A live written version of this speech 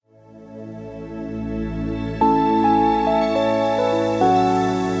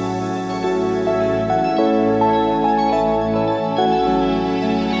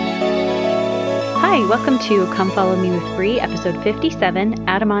welcome to Come Follow Me with Bree, episode 57,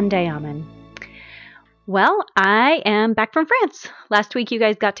 Adamon Diamon. Well, I am back from France. Last week you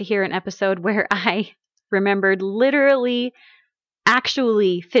guys got to hear an episode where I remembered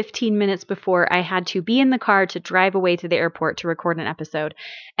actually 15 minutes before I had to be in the car to drive away to the airport to record an episode.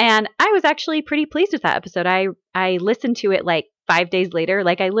 And I was actually pretty pleased with that episode. I listened to it like 5 days later.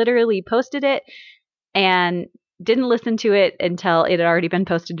 Like I literally posted it and didn't listen to it until it had already been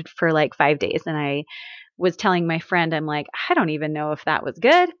posted for like 5 days. And I was telling my friend, I'm like, I don't even know if that was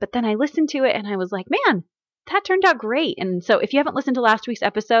good. But then I listened to it and I was like, man, that turned out great. And so if you haven't listened to last week's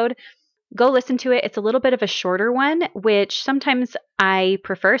episode, go listen to it. It's a little bit of a shorter one, which sometimes I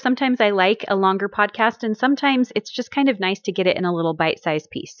prefer. Sometimes I like a longer podcast, and sometimes it's just kind of nice to get it in a little bite-sized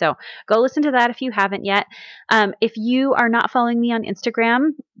piece. So go listen to that if you haven't yet. If you are not following me on Instagram,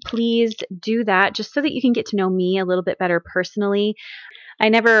 please do that just so that you can get to know me a little bit better personally. I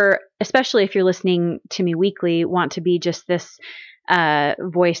never, especially if you're listening to me weekly, want to be just this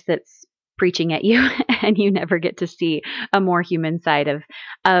voice that's preaching at you and you never get to see a more human side of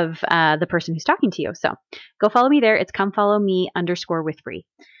the person who's talking to you. So go follow me there. It's come follow me _ Bree.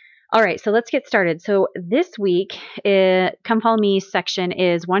 All right, so let's get started. So this week, come follow me section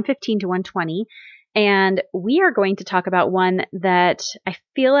is 115 to 120. And we are going to talk about one that I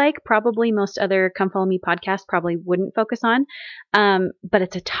feel like probably most other Come Follow Me podcasts probably wouldn't focus on. But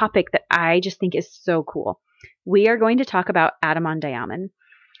it's a topic that I just think is so cool. We are going to talk about Adamon Diamon.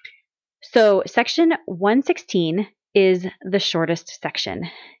 So section 116 is the shortest section.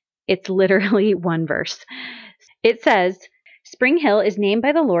 It's literally one verse. It says, Spring Hill is named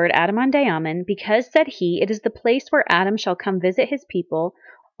by the Lord Adamon Diamon because, said he, it is the place where Adam shall come visit his people,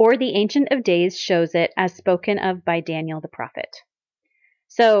 or the Ancient of Days shows it as spoken of by Daniel the prophet.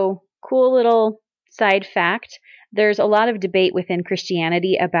 So, cool little side fact. There's a lot of debate within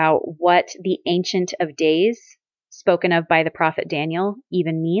Christianity about what the Ancient of Days, spoken of by the prophet Daniel,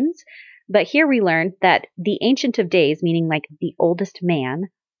 even means. But here we learn that the Ancient of Days, meaning like the oldest man,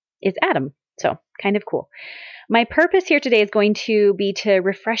 is Adam. So kind of cool. My purpose here today is going to be to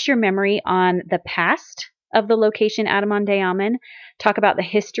refresh your memory on the past of the location Adamon Diamon, talk about the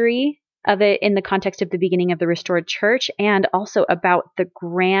history of it in the context of the beginning of the restored church, and also about the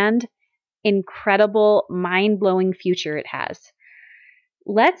grand, incredible, mind-blowing future it has.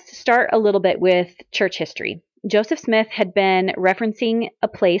 Let's start a little bit with church history. Joseph Smith had been referencing a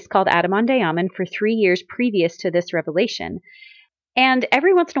place called Adamon Diamon for 3 years previous to this revelation. And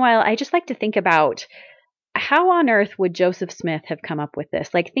every once in a while, I just like to think about how on earth would Joseph Smith have come up with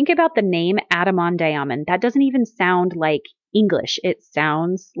this? Like, think about the name Adamon Diamon. That doesn't even sound like English. It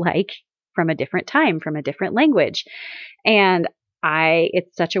sounds like from a different time, from a different language. And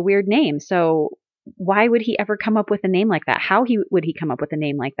it's such a weird name. So why would he ever come up with a name like that? How would he come up with a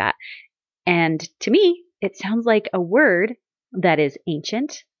name like that? And to me, it sounds like a word that is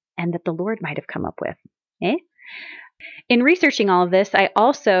ancient and that the Lord might have come up with. In researching all of this, I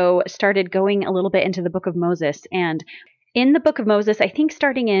also started going a little bit into the book of Moses. And in the book of Moses, I think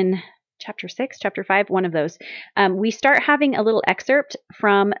starting in chapter 6, chapter 5, one of those, we start having a little excerpt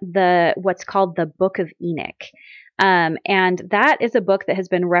from what's called the Book of Enoch. And that is a book that has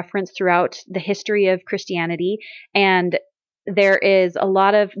been referenced throughout the history of Christianity. And there is a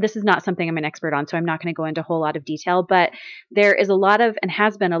lot of, this is not something I'm an expert on, so I'm not going to go into a whole lot of detail, but there is a lot of, and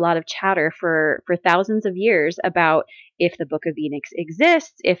has been a lot of chatter for thousands of years about if the Book of Enoch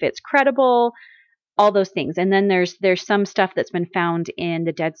exists, if it's credible, all those things. And then there's some stuff that's been found in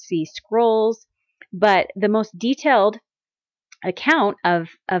the Dead Sea Scrolls, but the most detailed account of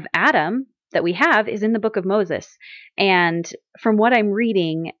Adam that we have is in the book of Moses. And from what I'm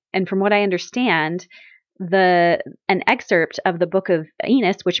reading and from what I understand, an excerpt of the book of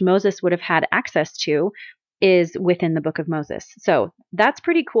Enoch, which Moses would have had access to, is within the book of Moses. So that's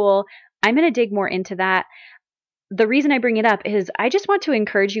pretty cool. I'm going to dig more into that. The reason I bring it up is I just want to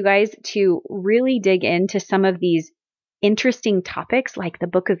encourage you guys to really dig into some of these interesting topics like the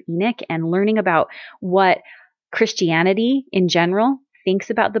book of Enoch and learning about what Christianity in general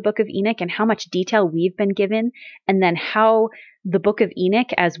thinks about the book of Enoch and how much detail we've been given, and then how the book of Enoch,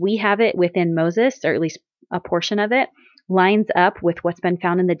 as we have it within Moses, or at least a portion of it, lines up with what's been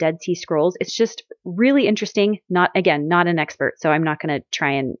found in the Dead Sea Scrolls. It's just really interesting. Not an expert, so I'm not going to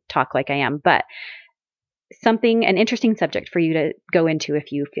try and talk like I am, but an interesting subject for you to go into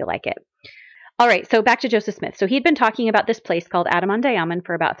if you feel like it. All right, so back to Joseph Smith. So he'd been talking about this place called Adamon Diamon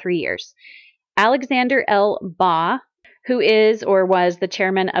for about 3 years. Alexander L. Baugh, who is or was the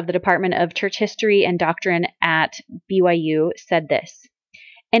chairman of the Department of Church History and Doctrine at BYU, said this: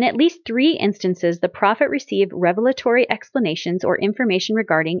 In at least 3 instances, the prophet received revelatory explanations or information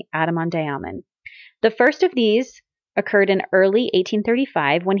regarding Adamon Diamon. The first of these occurred in early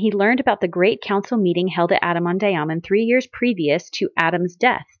 1835 when he learned about the great council meeting held at Adam-ondi-Ahman 3 years previous to Adam's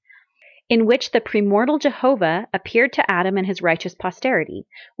death, in which the premortal Jehovah appeared to Adam and his righteous posterity,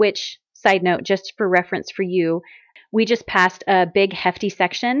 which, side note, just for reference for you, we just passed a big hefty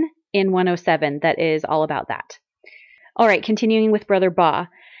section in 107 that is all about that. All right, continuing with Brother Baugh.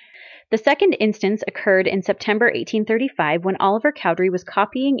 The second instance occurred in September 1835 when Oliver Cowdery was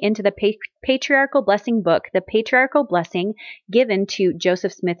copying into the Patriarchal Blessing book the Patriarchal Blessing given to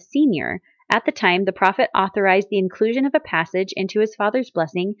Joseph Smith Sr. At the time, the prophet authorized the inclusion of a passage into his father's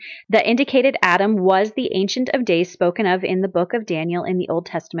blessing that indicated Adam was the Ancient of Days spoken of in the book of Daniel in the Old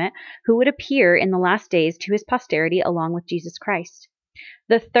Testament, who would appear in the last days to his posterity along with Jesus Christ.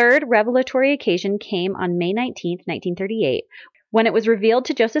 The third revelatory occasion came on May 19, 1938, when it was revealed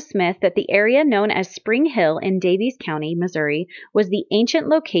to Joseph Smith that the area known as Spring Hill in Daviess County, Missouri, was the ancient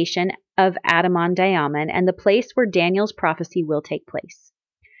location of Adam-ondi-Ahman and the place where Daniel's prophecy will take place.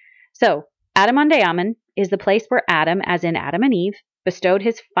 So, Adam-ondi-Ahman is the place where Adam, as in Adam and Eve, bestowed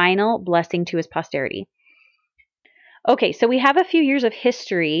his final blessing to his posterity. Okay, so we have a few years of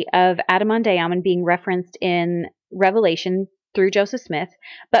history of Adam-ondi-Ahman being referenced in Revelation through Joseph Smith,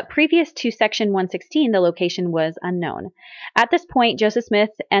 but previous to Section 116, the location was unknown. At this point, Joseph Smith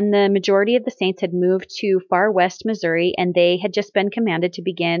and the majority of the saints had moved to far west Missouri, and they had just been commanded to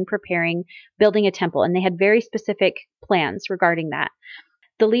begin building a temple, and they had very specific plans regarding that.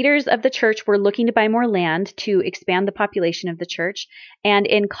 The leaders of the church were looking to buy more land to expand the population of the church, and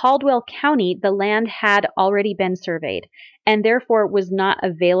in Caldwell County, the land had already been surveyed, and therefore was not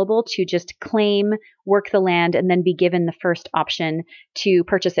available to just claim, work the land, and then be given the first option to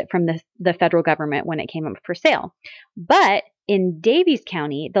purchase it from the federal government when it came up for sale. But in Daviess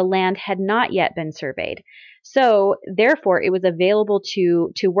County, the land had not yet been surveyed. So therefore, it was available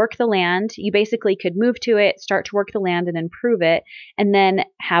to work the land. You basically could move to it, start to work the land and improve it, and then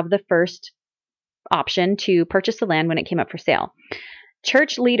have the first option to purchase the land when it came up for sale.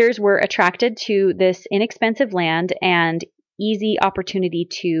 Church leaders were attracted to this inexpensive land and easy opportunity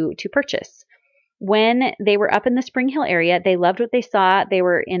to purchase. When they were up in the Spring Hill area, they loved what they saw. They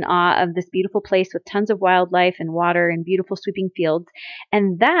were in awe of this beautiful place with tons of wildlife and water and beautiful sweeping fields.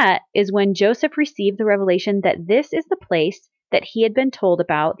 And that is when Joseph received the revelation that this is the place that he had been told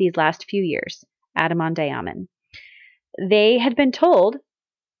about these last few years, Adam-ondi-Ahman. They had been told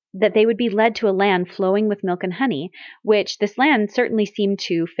that they would be led to a land flowing with milk and honey, which this land certainly seemed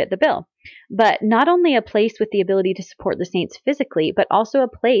to fit the bill. But not only a place with the ability to support the saints physically, but also a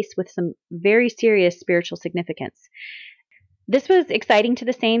place with some very serious spiritual significance. This was exciting to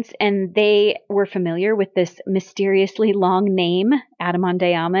the saints, and they were familiar with this mysteriously long name,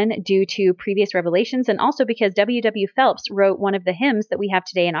 Adam-ondi-Ahman, due to previous revelations, and also because W.W. Phelps wrote one of the hymns that we have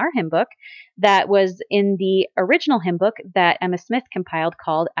today in our hymn book that was in the original hymn book that Emma Smith compiled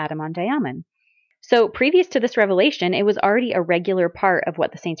called Adam-ondi-Ahman. So previous to this revelation, it was already a regular part of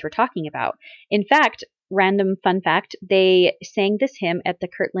what the saints were talking about. In fact, random fun fact, they sang this hymn at the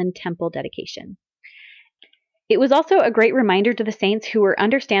Kirtland Temple dedication. It was also a great reminder to the saints who were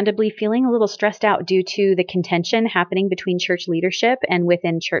understandably feeling a little stressed out due to the contention happening between church leadership and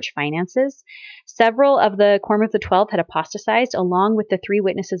within church finances. Several of the Quorum of the 12 had apostatized, along with the 3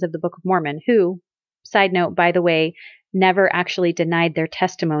 witnesses of the Book of Mormon, who, side note, by the way, never actually denied their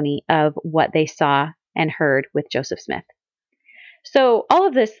testimony of what they saw and heard with Joseph Smith. So all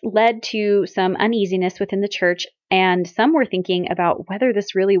of this led to some uneasiness within the church, and some were thinking about whether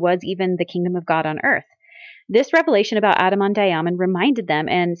this really was even the kingdom of God on earth. This revelation about Adam-ondi-Ahman reminded them,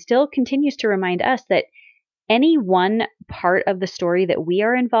 and still continues to remind us, that any one part of the story that we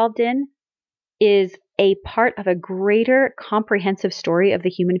are involved in is a part of a greater comprehensive story of the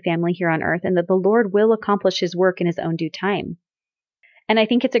human family here on earth, and that the Lord will accomplish his work in his own due time. And I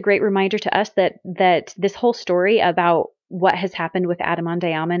think it's a great reminder to us that this whole story about what has happened with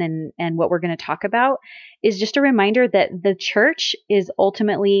Adam-ondi-Ahman and what we're going to talk about is just a reminder that the church is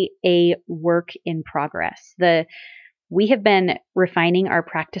ultimately a work in progress. We have been refining our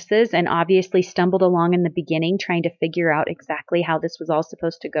practices and obviously stumbled along in the beginning trying to figure out exactly how this was all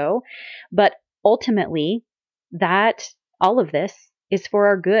supposed to go. But ultimately, that all of this is for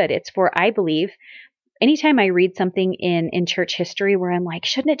our good. It's for, I believe, anytime I read something in church history where I'm like,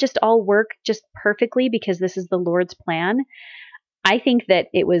 shouldn't it just all work just perfectly because this is the Lord's plan? I think that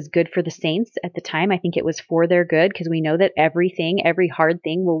it was good for the saints at the time. I think it was for their good because we know that every hard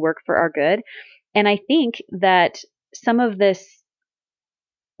thing will work for our good. And I think that some of this,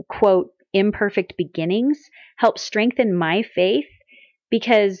 quote, imperfect beginnings help strengthen my faith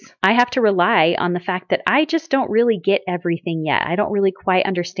because I have to rely on the fact that I just don't really get everything yet. I don't really quite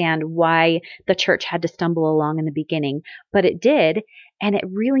understand why the church had to stumble along in the beginning, but it did. And it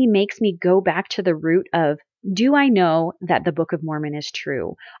really makes me go back to the root of, do I know that the Book of Mormon is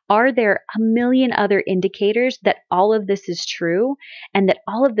true? Are there a million other indicators that all of this is true and that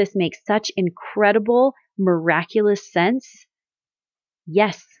all of this makes such incredible, miraculous sense?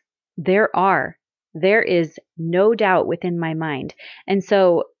 Yes, there are. There is no doubt within my mind. And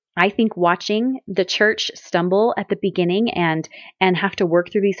so I think watching the church stumble at the beginning and have to work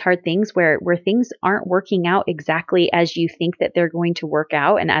through these hard things where things aren't working out exactly as you think that they're going to work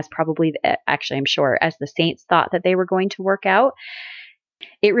out, and as probably actually I'm sure as the saints thought that they were going to work out,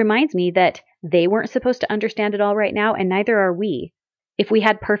 it reminds me that they weren't supposed to understand it all right now, and neither are we. If we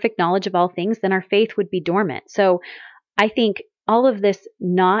had perfect knowledge of all things, then our faith would be dormant. So I think all of this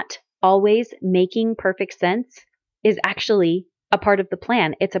not always making perfect sense is actually a part of the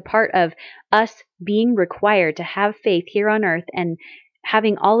plan. It's a part of us being required to have faith here on earth, and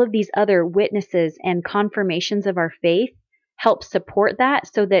having all of these other witnesses and confirmations of our faith help support that,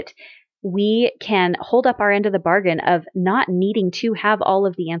 so that we can hold up our end of the bargain of not needing to have all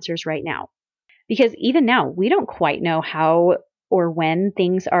of the answers right now. Because even now, we don't quite know how or when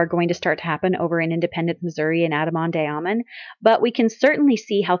things are going to start to happen over in Independence, Missouri and Adam-ondi-Ahman, but we can certainly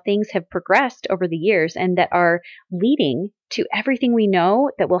see how things have progressed over the years and that are leading to everything we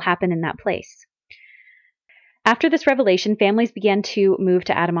know that will happen in that place. After this revelation, families began to move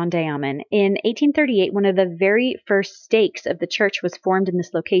to Adam-ondi-Ahman. In 1838, one of the very first stakes of the church was formed in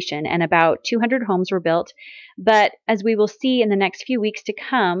this location, and about 200 homes were built. But as we will see in the next few weeks to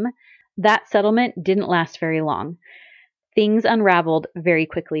come, that settlement didn't last very long. Things unraveled very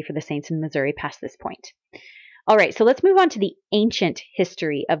quickly for the saints in Missouri past this point. All right, so let's move on to the ancient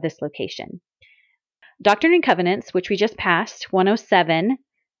history of this location. Doctrine and Covenants, which we just passed, 107,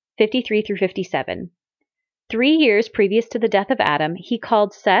 53 through 57. 3 years previous to the death of Adam, he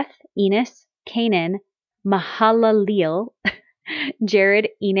called Seth, Enos, Canaan, Mahalaleel, Jared,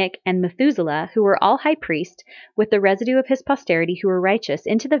 Enoch, and Methuselah, who were all high priests, with the residue of his posterity who were righteous,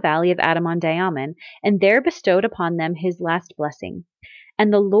 into the valley of Adam-ondi-Ahman, and there bestowed upon them his last blessing.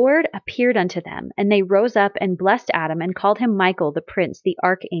 And the Lord appeared unto them, and they rose up and blessed Adam, and called him Michael the prince, the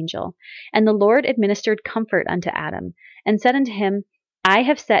archangel. And the Lord administered comfort unto Adam, and said unto him, I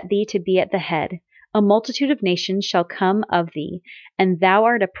have set thee to be at the head. A multitude of nations shall come of thee, and thou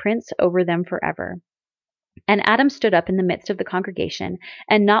art a prince over them forever. And Adam stood up in the midst of the congregation,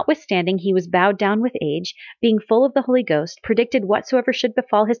 and notwithstanding he was bowed down with age, being full of the Holy Ghost, predicted whatsoever should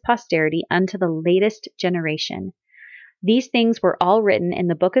befall his posterity unto the latest generation. These things were all written in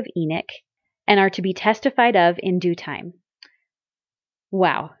the book of Enoch, and are to be testified of in due time.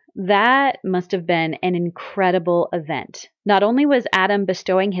 Wow, that must have been an incredible event. Not only was Adam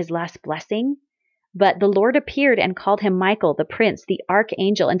bestowing his last blessing, but the Lord appeared and called him Michael, the prince, the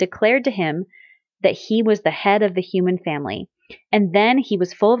archangel, and declared to him that he was the head of the human family. And then he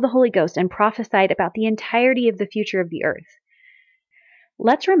was full of the Holy Ghost and prophesied about the entirety of the future of the earth.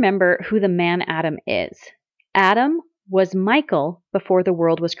 Let's remember who the man Adam is. Adam was Michael before the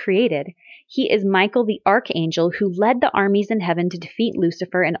world was created. He is Michael the archangel who led the armies in heaven to defeat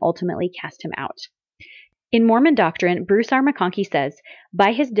Lucifer and ultimately cast him out. In Mormon doctrine, Bruce R. McConkie says,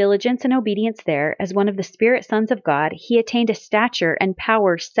 by his diligence and obedience there, as one of the spirit sons of God, he attained a stature and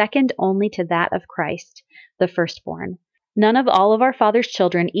power second only to that of Christ, the firstborn. None of all of our Father's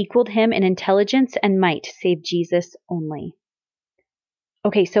children equaled him in intelligence and might, save Jesus only.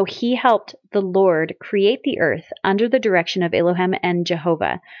 Okay, so he helped the Lord create the earth under the direction of Elohim and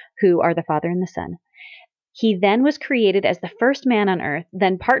Jehovah, who are the Father and the Son. He then was created as the first man on earth,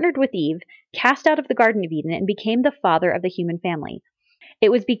 then partnered with Eve, cast out of the Garden of Eden, and became the father of the human family.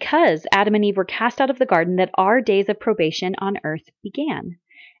 It was because Adam and Eve were cast out of the garden that our days of probation on earth began,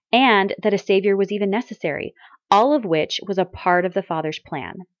 and that a Savior was even necessary, all of which was a part of the Father's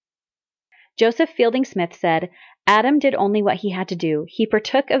plan. Joseph Fielding Smith said, Adam did only what he had to do. He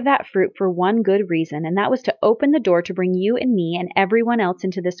partook of that fruit for one good reason, and that was to open the door to bring you and me and everyone else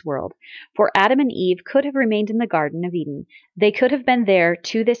into this world. For Adam and Eve could have remained in the Garden of Eden. They could have been there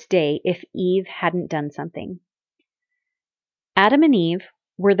to this day if Eve hadn't done something. Adam and Eve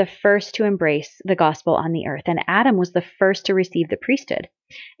were the first to embrace the gospel on the earth, and Adam was the first to receive the priesthood.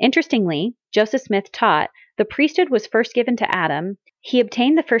 Interestingly, Joseph Smith taught the priesthood was first given to Adam. He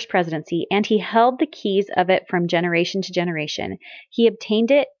obtained the first presidency, and he held the keys of it from generation to generation. He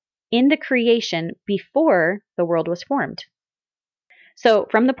obtained it in the creation before the world was formed. So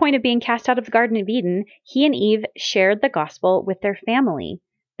from the point of being cast out of the Garden of Eden, he and Eve shared the gospel with their family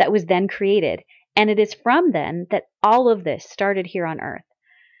that was then created. And it is from then that all of this started here on earth.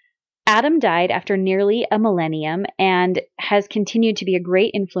 Adam died after nearly a millennium and has continued to be a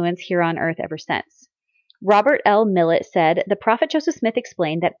great influence here on earth ever since. Robert L. Millett said, "The prophet Joseph Smith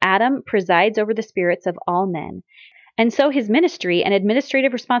explained that Adam presides over the spirits of all men, and so his ministry and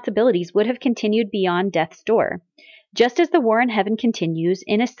administrative responsibilities would have continued beyond death's door. Just as the war in heaven continues,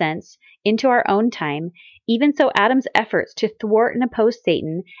 in a sense, into our own time, even so Adam's efforts to thwart and oppose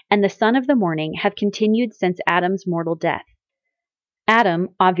Satan and the son of the morning have continued since Adam's mortal death." Adam,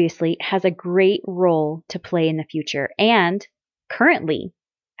 obviously, has a great role to play in the future and currently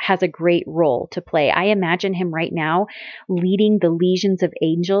has a great role to play. I imagine him right now leading the legions of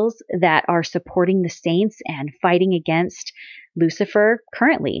angels that are supporting the saints and fighting against Lucifer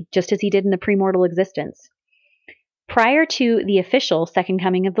currently, just as he did in the premortal existence. Prior to the official second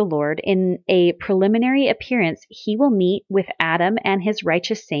coming of the Lord, in a preliminary appearance, he will meet with Adam and his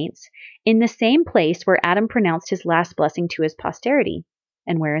righteous saints in the same place where Adam pronounced his last blessing to his posterity.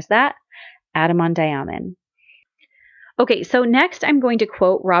 And where is that? Adam-on-Diamond. Okay, so next I'm going to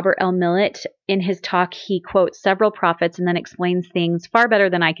quote Robert L. Millett. In his talk, he quotes several prophets and then explains things far better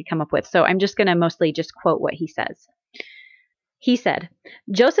than I could come up with. So I'm just going to mostly just quote what he says. He said,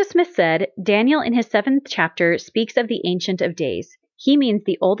 "Joseph Smith said, Daniel in his 7th chapter speaks of the Ancient of Days. He means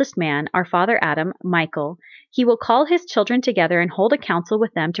the oldest man, our father Adam, Michael. He will call his children together and hold a council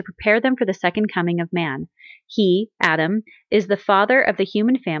with them to prepare them for the second coming of man. He, Adam, is the father of the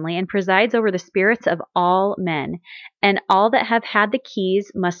human family and presides over the spirits of all men, and all that have had the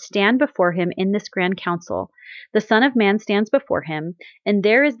keys must stand before him in this grand council. The Son of Man stands before him, and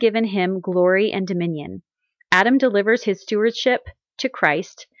there is given him glory and dominion. Adam delivers his stewardship to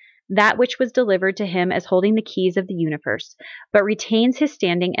Christ, that which was delivered to him as holding the keys of the universe, but retains his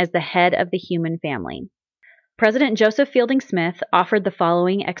standing as the head of the human family." President Joseph Fielding Smith offered the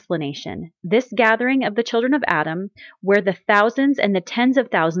following explanation. "This gathering of the children of Adam, where the thousands and the tens of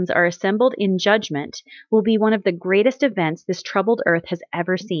thousands are assembled in judgment, will be one of the greatest events this troubled earth has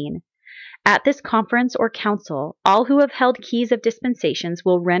ever seen. At this conference or council, all who have held keys of dispensations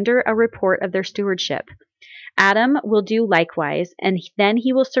will render a report of their stewardship. Adam will do likewise, and then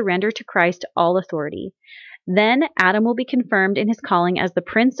he will surrender to Christ all authority. Then Adam will be confirmed in his calling as the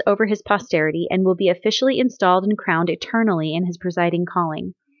prince over his posterity and will be officially installed and crowned eternally in his presiding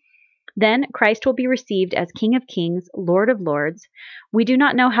calling. Then Christ will be received as King of Kings, Lord of Lords. We do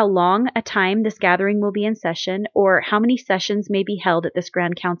not know how long a time this gathering will be in session or how many sessions may be held at this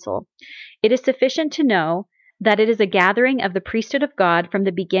grand council. It is sufficient to know that it is a gathering of the priesthood of God from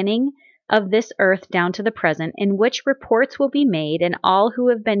the beginning of this earth down to the present, in which reports will be made, and all who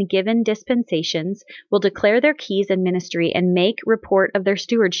have been given dispensations will declare their keys and ministry and make report of their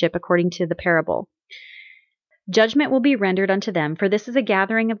stewardship according to the parable. Judgment will be rendered unto them, for this is a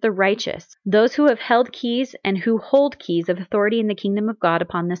gathering of the righteous, those who have held keys and who hold keys of authority in the kingdom of God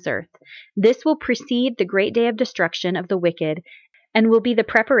upon this earth. This will precede the great day of destruction of the wicked and will be the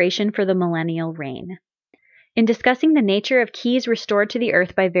preparation for the millennial reign." In discussing the nature of keys restored to the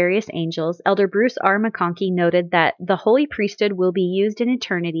earth by various angels, Elder Bruce R. McConkie noted that the holy priesthood will be used in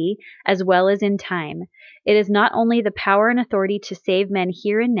eternity as well as in time. It is not only the power and authority to save men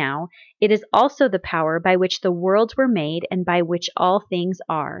here and now, it is also the power by which the worlds were made and by which all things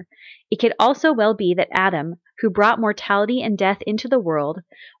are. It could also well be that Adam, who brought mortality and death into the world,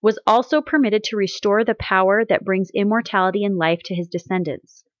 was also permitted to restore the power that brings immortality and life to his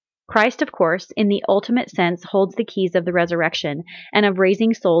descendants. Christ, of course, in the ultimate sense, holds the keys of the resurrection and of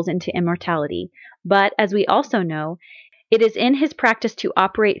raising souls into immortality. But, as we also know, it is in his practice to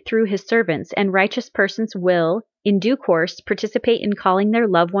operate through his servants, and righteous persons will, in due course, participate in calling their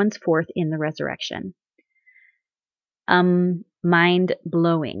loved ones forth in the resurrection.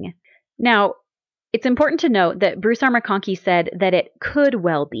 Mind-blowing. Now, it's important to note that Bruce R. McConkie said that it could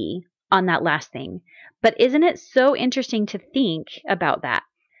well be on that last thing. But isn't it so interesting to think about that?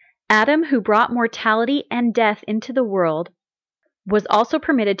 Adam, who brought mortality and death into the world, was also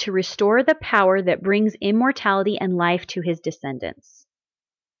permitted to restore the power that brings immortality and life to his descendants.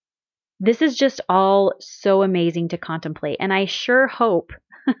 This is just all so amazing to contemplate, and I sure hope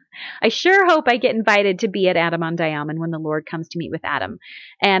I get invited to be at Adam-on-Diamond when the Lord comes to meet with Adam.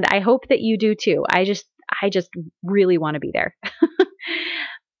 And I hope that you do too. I just really want to be there.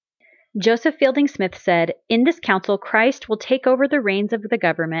 Joseph Fielding Smith said, "In this council, Christ will take over the reins of the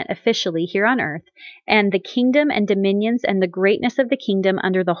government officially here on earth, and the kingdom and dominions and the greatness of the kingdom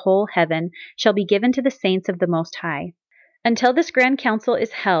under the whole heaven shall be given to the saints of the Most High. Until this grand council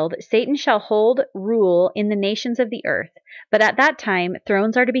is held, Satan shall hold rule in the nations of the earth, but at that time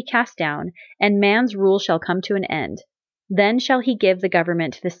thrones are to be cast down, and man's rule shall come to an end. Then shall he give the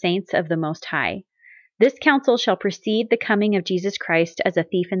government to the saints of the Most High. This counsel shall precede the coming of Jesus Christ as a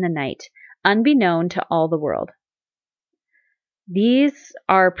thief in the night, unbeknown to all the world. These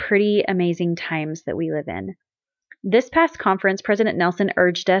are pretty amazing times that we live in. This past conference, President Nelson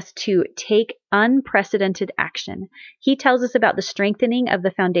urged us to take unprecedented action. He tells us about the strengthening of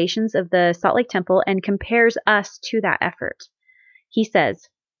the foundations of the Salt Lake Temple and compares us to that effort. He says,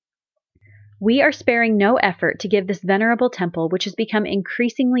 "We are sparing no effort to give this venerable temple, which has become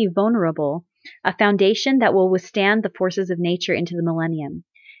increasingly vulnerable, a foundation that will withstand the forces of nature into the millennium.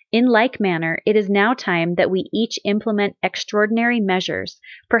 In like manner, it is now time that we each implement extraordinary measures,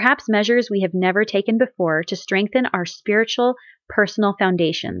 perhaps measures we have never taken before, to strengthen our spiritual, personal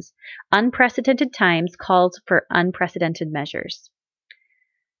foundations. Unprecedented times calls for unprecedented measures."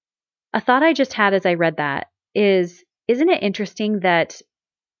 A thought I just had as I read that is, isn't it interesting that,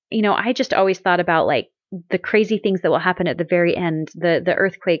 I just always thought about like the crazy things that will happen at the very end, the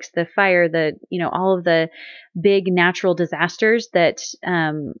earthquakes, the fire, all of the big natural disasters that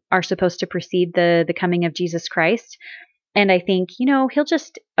are supposed to precede the coming of Jesus Christ. And I think, he'll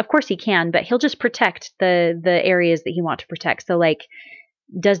just, of course he can, but he'll just protect the areas that he wants to protect. So like,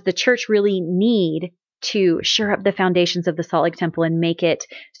 does the church really need to shore up the foundations of the Salt Lake Temple and make it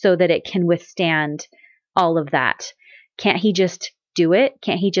so that it can withstand all of that? Can't he just do it?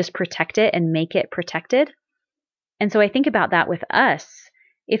 Can't he just protect it and make it protected? And so I think about that with us.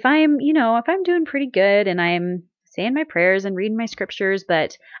 If I'm doing pretty good and I'm saying my prayers and reading my scriptures,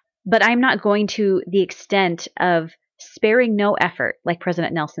 but I'm not going to the extent of sparing no effort, like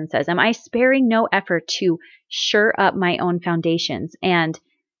President Nelson says. Am I sparing no effort to shore up my own foundations? And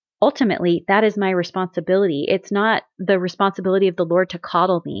ultimately, that is my responsibility. It's not the responsibility of the Lord to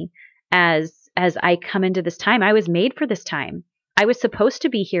coddle me as I come into this time. I was made for this time. I was supposed to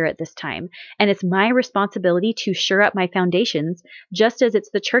be here at this time, and it's my responsibility to shore up my foundations, just as it's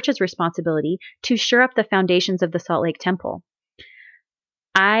the church's responsibility to shore up the foundations of the Salt Lake Temple.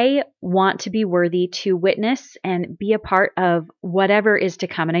 I want to be worthy to witness and be a part of whatever is to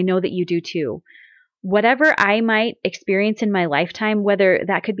come, and I know that you do too. Whatever I might experience in my lifetime, whether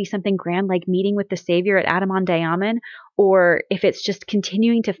that could be something grand like meeting with the Savior at Adam-on-Diamond, or if it's just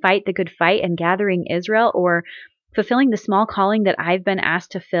continuing to fight the good fight and gathering Israel, or fulfilling the small calling that I've been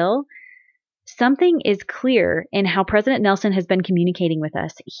asked to fill, something is clear in how President Nelson has been communicating with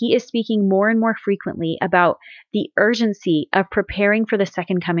us. He is speaking more and more frequently about the urgency of preparing for the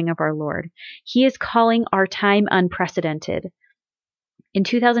second coming of our Lord. He is calling our time unprecedented. In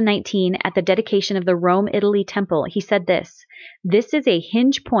 2019, at the dedication of the Rome, Italy temple, he said this: "This is a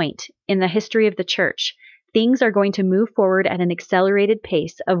hinge point in the history of the church. Things are going to move forward at an accelerated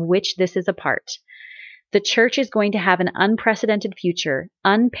pace, of which this is a part. The church is going to have an unprecedented future,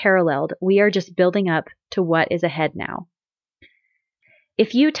 unparalleled. We are just building up to what is ahead now."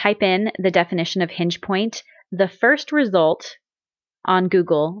 If you type in the definition of hinge point, the first result on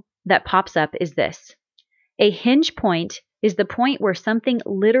Google that pops up is this: a hinge point is the point where something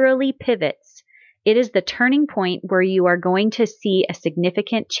literally pivots. It is the turning point where you are going to see a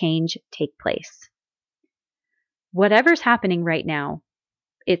significant change take place. Whatever's happening right now,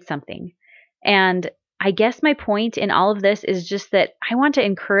 it's something. And I guess my point in all of this is just that I want to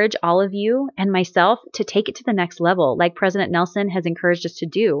encourage all of you and myself to take it to the next level, like President Nelson has encouraged us to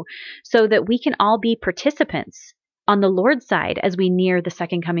do, so that we can all be participants on the Lord's side as we near the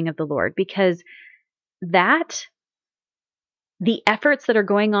second coming of the Lord. Because the efforts that are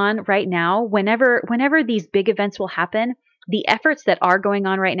going on right now, whenever these big events will happen, the efforts that are going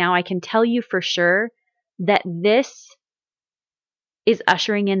on right now, I can tell you for sure that this is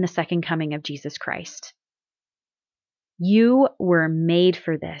ushering in the second coming of Jesus Christ. You were made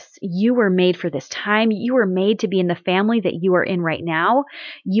for this. You were made for this time. You were made to be in the family that you are in right now.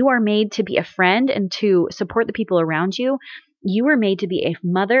 You are made to be a friend and to support the people around you. You were made to be a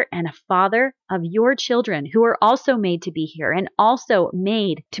mother and a father of your children who are also made to be here and also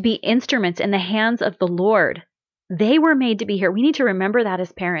made to be instruments in the hands of the Lord. They were made to be here. We need to remember that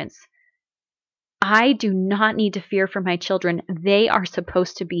as parents. I do not need to fear for my children. They are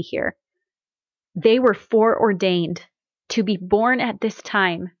supposed to be here. They were foreordained to be born at this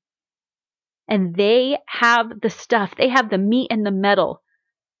time. And they have the stuff, they have the meat and the metal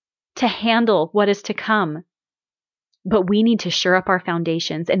to handle what is to come. But we need to shore up our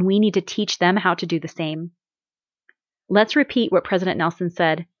foundations, and we need to teach them how to do the same. Let's repeat what President Nelson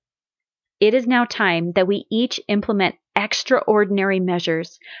said. It is now time that we each implement extraordinary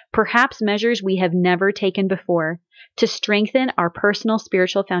measures, perhaps measures we have never taken before, to strengthen our personal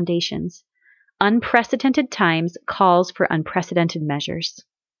spiritual foundations. Unprecedented times calls for unprecedented measures.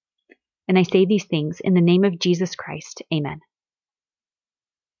 And I say these things in the name of Jesus Christ. Amen.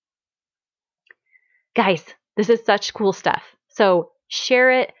 Guys, this is such cool stuff. So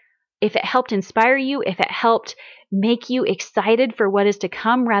share it. If it helped inspire you, if it helped make you excited for what is to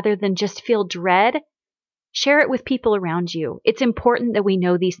come rather than just feel dread, share it with people around you. It's important that we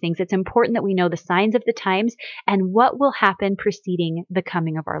know these things. It's important that we know the signs of the times and what will happen preceding the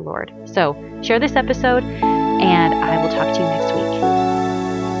coming of our Lord. So share this episode, and I will talk to you next week.